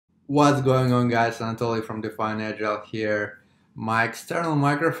What's going on, guys? Anatoly from Define Agile here. My external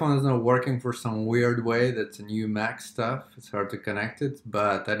microphone is not working for some weird way. That's a new Mac stuff. It's hard to connect it,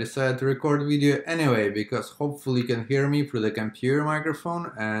 but I decided to record video anyway because hopefully you can hear me through the computer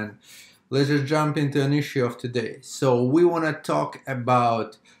microphone. And let's just jump into an issue of today. So we want to talk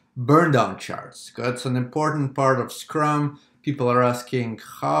about burndown charts. That's an important part of Scrum. People are asking,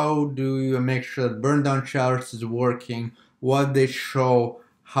 how do you make sure that burndown charts is working, what they show,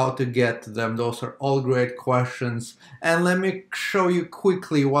 how to get to them. Those are all great questions. And let me show you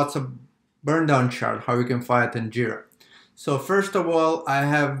quickly what's a burndown chart, how you can find it in Jira. So first of all, I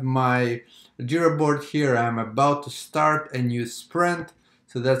have my Jira board here. I'm about to start a new sprint.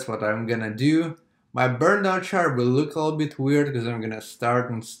 So that's what I'm gonna do. My burndown chart will look a little bit weird because I'm gonna start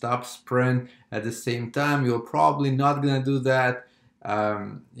and stop sprint at the same time. You're probably not gonna do that.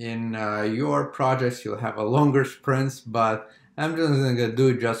 In your projects, you'll have a longer sprints, but I'm just gonna do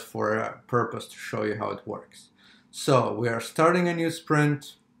it just for a purpose to show you how it works. So we are starting a new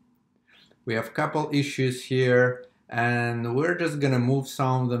sprint. We have a couple issues here, and we're just gonna move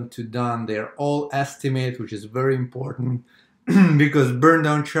some of them to done. They're all estimated, which is very important because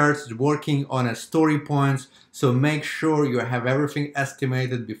burndown charts is working on a story points. So make sure you have everything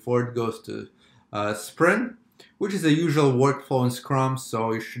estimated before it goes to sprint, which is a usual workflow in Scrum.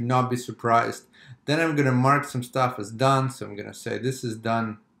 So you should not be surprised. Then I'm gonna mark some stuff as done. So I'm gonna say this is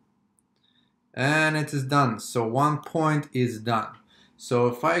done and it is done. So one point is done. So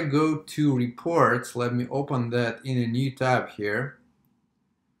if I go to reports, let me open that in a new tab here.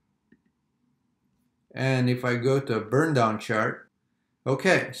 And if I go to a burndown chart,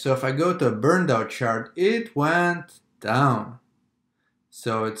 okay, so if I go to a burndown chart, it went down.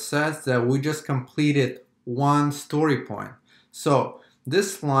 So it says that we just completed one story point. So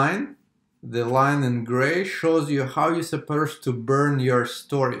this line, the line in gray, shows you how you're supposed to burn your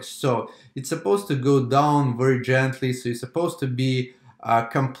stories. So it's supposed to go down very gently. So you're supposed to be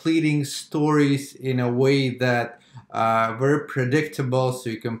completing stories in a way that very predictable.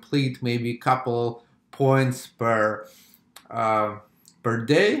 So you complete maybe a couple points per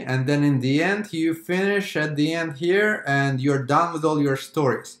day, and then in the end you finish at the end here and you're done with all your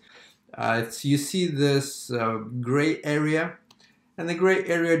stories. You see this gray area, and the gray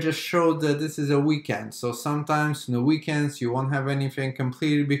area just shows that this is a weekend. So sometimes in the weekends you won't have anything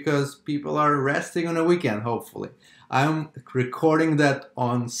completed because people are resting on a weekend, hopefully. I'm recording that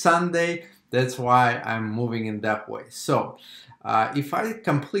on Sunday, that's why I'm moving in that way. So if I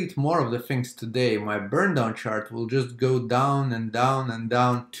complete more of the things today, my burndown chart will just go down and down and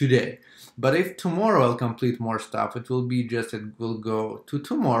down today. But if tomorrow I'll complete more stuff, it will go to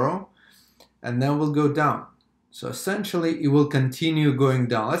tomorrow and then we'll go down. So essentially it will continue going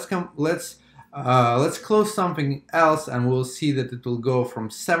down. Let's close something else and we'll see that it will go from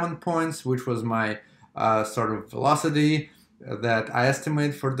 7 points, which was my sort of velocity that I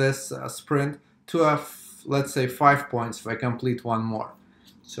estimate for this sprint, to let's say 5 points if I complete one more.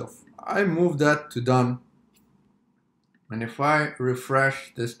 So I move that to done, and if I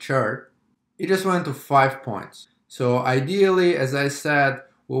refresh this chart, it just went to 5 points. So ideally, as I said,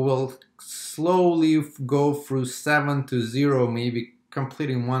 we will slowly go through 7 to 0, maybe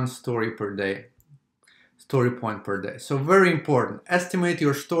completing one story per day, story point per day. So very important, estimate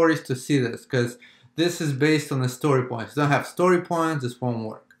your stories to see this, because this is based on the story points. If you don't have story points, this won't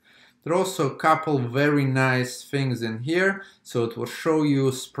work. There are also a couple very nice things in here. So it will show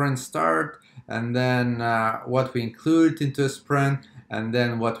you sprint start, and then what we included into a sprint, and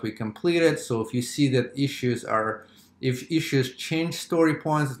then what we completed. So if you see that if issues change story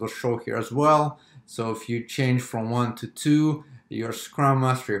points, it will show here as well. So if you change from 1 to 2, your Scrum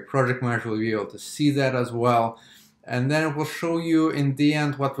Master, your Project Manager will be able to see that as well. And then it will show you in the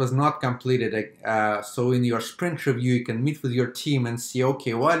end what was not completed. So in your sprint review, you can meet with your team and see,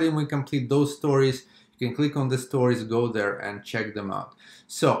 okay, why didn't we complete those stories? You can click on the stories, go there and check them out.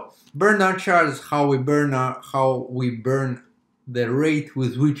 So burndown chart is how we burn the rate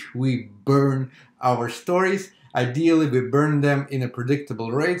with which we burn our stories. Ideally, we burn them in a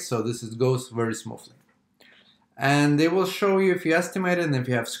predictable rate, so this goes very smoothly. And they will show you, if you estimate it, and if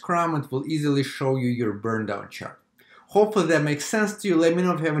you have Scrum, it will easily show you your burndown chart. Hopefully that makes sense to you. Let me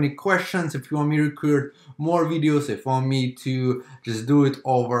know if you have any questions, if you want me to record more videos, if you want me to just do it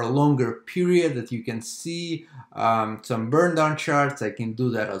over a longer period that you can see some burndown charts, I can do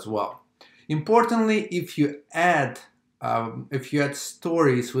that as well. Importantly, if you add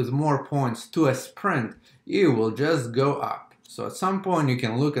stories with more points to a sprint, it will just go up. So at some point you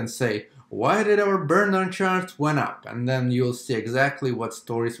can look and say, why did our burndown charts went up? And then you'll see exactly what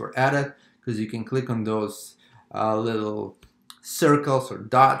stories were added, because you can click on those little circles or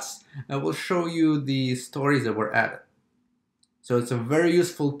dots, and will show you the stories that were added. So it's a very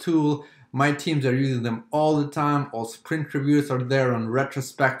useful tool. My teams are using them all the time. All sprint reviews are there on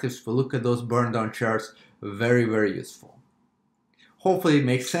retrospectives. We look at those Burndown charts. Very, very useful. Hopefully it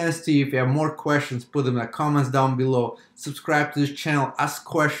makes sense to you. If you have more questions, put them in the comments down below. Subscribe to this channel, ask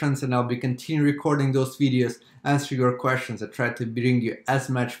questions, and I'll be continuing recording those videos, answer your questions. I try to bring you as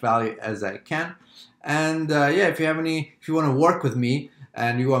much value as I can. And yeah, if you want to work with me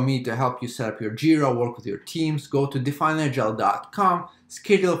and you want me to help you set up your Jira, work with your teams, go to defineagile.com,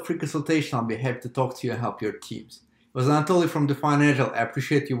 schedule a free consultation. I'll be happy to talk to you and help your teams. It was Anatoly from Define Agile. I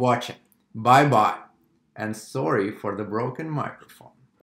appreciate you watching. Bye-bye. And sorry for the broken microphone.